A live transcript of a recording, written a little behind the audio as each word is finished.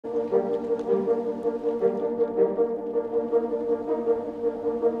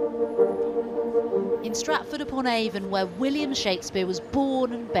In Stratford-upon-Avon, where William Shakespeare was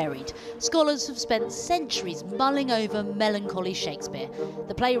born and buried, scholars have spent centuries mulling over melancholy Shakespeare,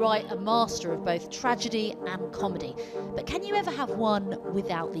 the playwright and master of both tragedy and comedy. But can you ever have one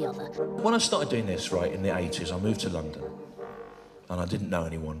without the other? When I started doing this, right, in the 80s, I moved to London and I didn't know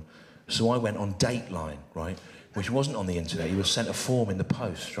anyone. So I went on Dateline, right, which wasn't on the internet. You were sent a form in the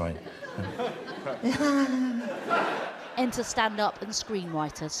post, right? Enter stand-up and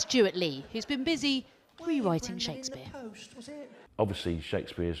screenwriter Stewart Lee, who's been busy rewriting Shakespeare. Obviously,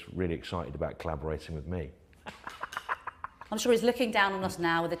 Shakespeare's really excited about collaborating with me. I'm sure he's looking down on us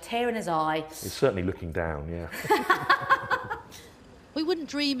now with a tear in his eye. He's certainly looking down, yeah. We wouldn't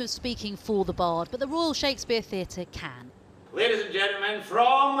dream of speaking for the bard, but the Royal Shakespeare Theatre can. Ladies and gentlemen,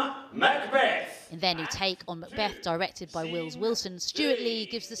 from Macbeth. In their new take on Macbeth, directed by Wills Wilson, Stewart Lee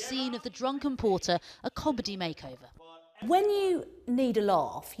gives the scene of the drunken porter a comedy makeover. When you need a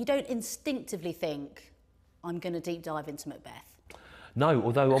laugh, you don't instinctively think, I'm going to deep dive into Macbeth. No,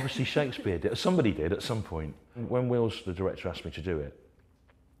 although obviously Shakespeare did. Somebody did at some point. When Wills, the director, asked me to do it,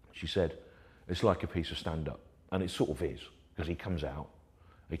 she said, it's like a piece of stand-up. And it sort of is, because he comes out,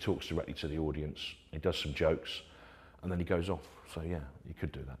 he talks directly to the audience, he does some jokes, and then he goes off. So yeah, you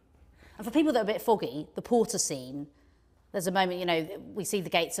could do that. And for people that are a bit foggy, the porter scene, there's a moment, you know, we see the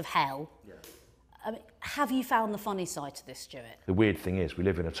gates of hell. Yeah. I mean, have you found the funny side to this, Stuart? The weird thing is, we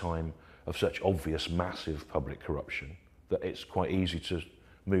live in a time of such obvious, massive public corruption that it's quite easy to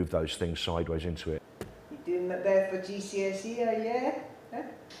move those things sideways into it. You doing Macbeth for GCSE, yeah? Huh?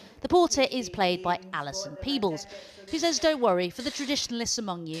 The porter is played by Alison Peebles, who says, don't worry, for the traditionalists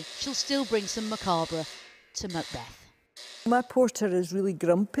among you, she'll still bring some macabre to Macbeth. My porter is really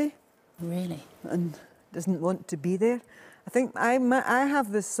grumpy. Really? And doesn't want to be there. I think I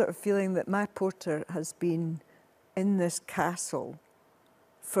have this sort of feeling that my porter has been in this castle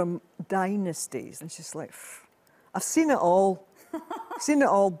from dynasties. And it's just like, I've seen it all. Seen it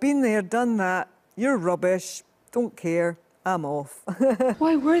all, been there, done that. You're rubbish, don't care, I'm off.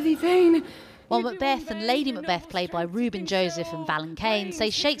 Why worthy vain? While Macbeth and Lady Macbeth, played by Reuben Joseph and Valen Kane, say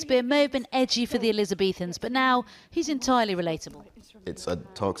Shakespeare may have been edgy for the Elizabethans, but now he's entirely relatable. It's a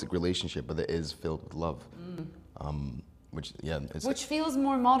toxic relationship, but it is filled with love. Which feels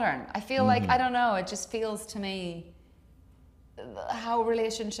more modern. I feel like, I don't know, it just feels to me how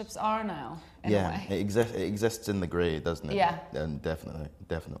relationships are now, in a way. It exists in the grey, doesn't it? Yeah. And definitely.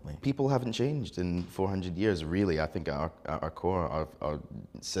 People haven't changed in 400 years, really. I think at our core, our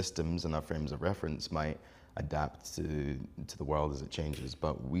systems and our frames of reference might adapt to the world as it changes,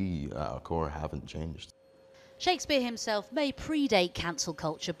 but we, at our core, haven't changed. Shakespeare himself may predate cancel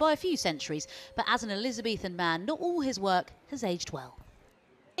culture by a few centuries, but as an Elizabethan man, not all his work has aged well.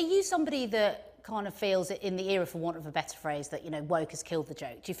 Are you somebody that kind of feels it in the era, for want of a better phrase, that, you know, woke has killed the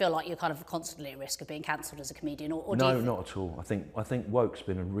joke? Do you feel like you're kind of constantly at risk of being cancelled as a comedian? Or no, not at all. I think woke's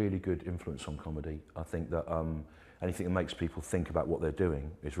been a really good influence on comedy. I think that anything that makes people think about what they're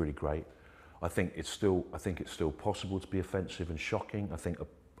doing is really great. I think it's still possible to be offensive and shocking. I think a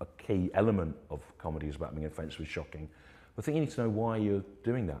key element of comedy is about being offensive and shocking. But I think you need to know why you're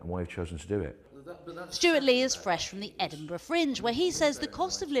doing that and why you've chosen to do it. Stewart Lee is fresh from the Edinburgh Fringe, where he says the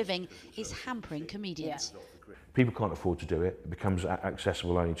cost of living is hampering comedians. Yeah. People can't afford to do it. It becomes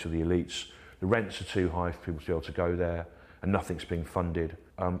accessible only to the elites. The rents are too high for people to be able to go there, and nothing's being funded.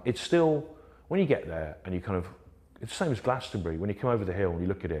 It's still, when you get there, and you kind of, it's the same as Glastonbury. When you come over the hill and you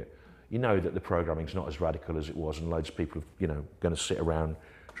look at it, you know that the programming's not as radical as it was, and loads of people are, you know, going to sit around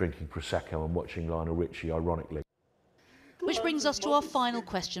drinking Prosecco and watching Lionel Richie, ironically. Which brings us to our final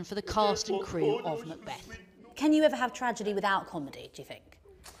question for the cast and crew of Macbeth. Can you ever have tragedy without comedy, do you think?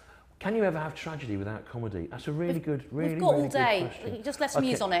 Can you ever have tragedy without comedy? That's a really good question. We've got all day. Just let some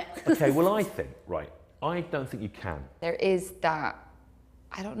muse on it. Okay, well, I don't think you can. There is that,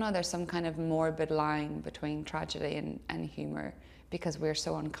 I don't know, there's some kind of morbid line between tragedy and humour, because we're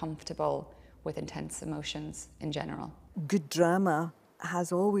so uncomfortable with intense emotions in general. Good drama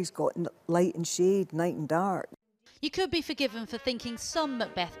has always got light and shade, night and dark. You could be forgiven for thinking some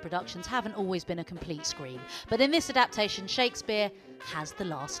Macbeth productions haven't always been a complete scream, but in this adaptation, Shakespeare has the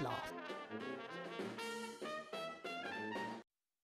last laugh.